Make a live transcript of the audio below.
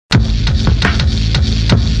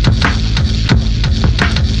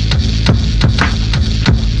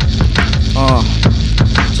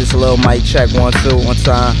little mic check, 1, 2, one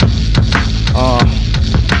time.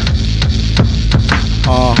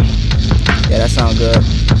 Yeah, that sound good.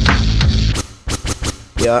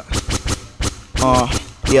 Yeah.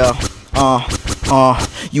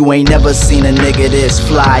 You ain't never seen a nigga this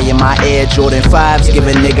fly. In my Air Jordan 5s,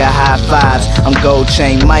 giving nigga high fives. I'm gold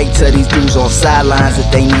chain Mike to these dudes on sidelines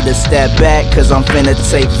that they need to step back, cause I'm finna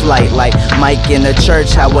take flight. Like Mike in the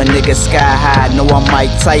church, how a nigga sky high. Know I'm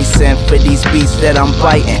Mike Tyson for these beats that I'm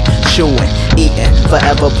biting, chewing, eating,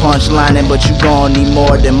 forever punchlining. But you gon' need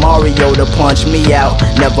more than Mario to punch me out.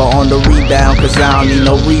 Never on the rebound, cause I don't need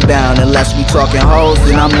no rebound. Unless we talking hoes,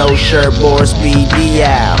 then I'm no shirt boy, speedy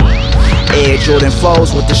out. Air Jordan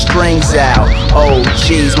 4s with the strings out. Oh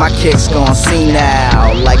jeez, my kicks gon' see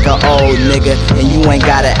now like a old nigga. And you ain't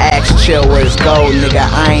gotta ask Chill where it's gold, nigga.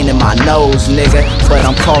 I ain't in my nose, nigga, but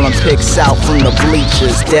I'm calling pics out from the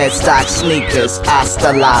bleachers. Dead stock sneakers,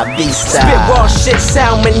 hasta la vista. Spit raw shit,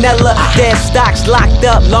 salmonILLa. Dead stocks locked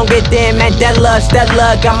up longer than Mandela.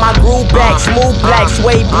 Stella got my groove back, smooth black,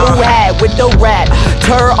 suede blue hat with the rap.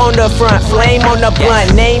 Tur on the front, flame on the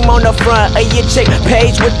blunt, name on the front of your chick,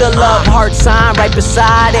 page with the love heart sign right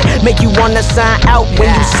beside it. Make you wanna sign out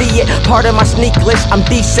when you see it. Part of my sneak list, I'm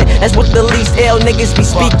decent. That's what the least ill niggas be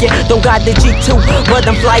speaking. Don't got the G2, but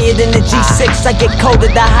I'm flyer than the G6. I get colder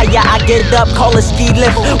the higher I get up. Call a ski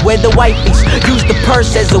lift where the wifeys use the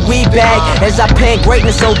purse as a weed bag. As I pan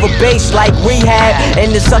greatness over bass like rehab.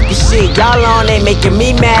 And the sucker shit y'all on ain't making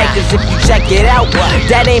me mad. Cause if you check it out,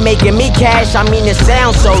 that ain't making me cash. I mean it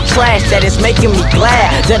sounds so trash that it's making me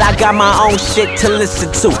glad that I got my own shit to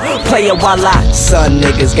listen to. Play it while I Son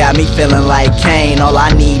niggas got me feeling like Kane. All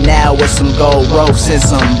I need now is some gold ropes and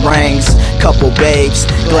some rings. Couple babes,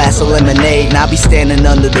 glass of lemonade. And I be standing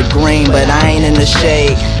under the green, but I ain't in the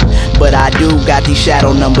shade. But I do got these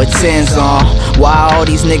shadow number 10s on. Why all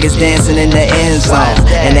these niggas dancing in the end zone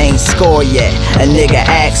and ain't score yet? A nigga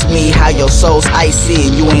asked me how your soul's icy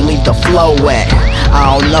and you ain't leave the flow wet.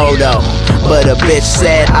 I don't know though, but a bitch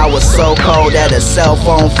said I was so cold that her cell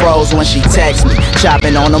phone froze when she text me.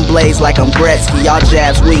 Chopping on them blades like I'm Gretzky. Y'all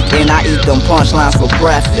jabs weak and I eat them punchlines for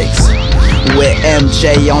breakfast. With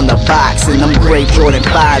MJ on the box and them great Jordan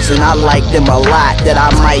 5s, and I like them a lot that I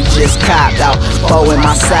might just cop out. Bow in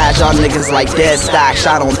my side, y'all niggas like dead stocks.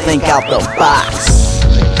 I don't think out the box.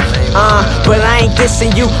 But I ain't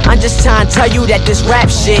dissing you, I'm just trying to tell you that this rap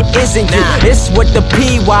shit isn't you. It's what the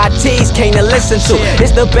PYTs came to listen to.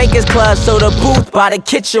 It's the Baker's Club, so the booth by the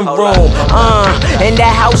kitchen room. And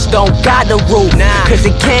that house don't got a roof, cause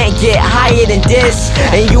it can't get higher than this.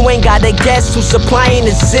 And you ain't gotta guess who's supplying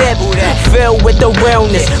the zip. Filled with the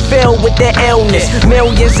realness, filled with the illness.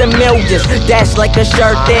 Millions and millions, that's like a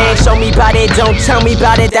shirt thing. Show me about it, don't tell me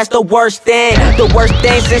about it, that's the worst thing. The worst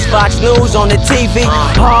thing since Fox News on the TV.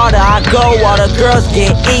 Harder I go, all the girls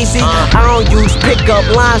get easy. I don't use pickup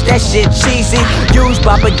lines, that shit cheesy. Used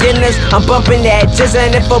by beginners, I'm bumping that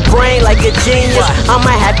jizzin'. If a brain like a genius,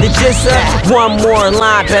 I'ma have to jizz up. One more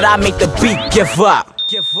line, but I make the beat give up.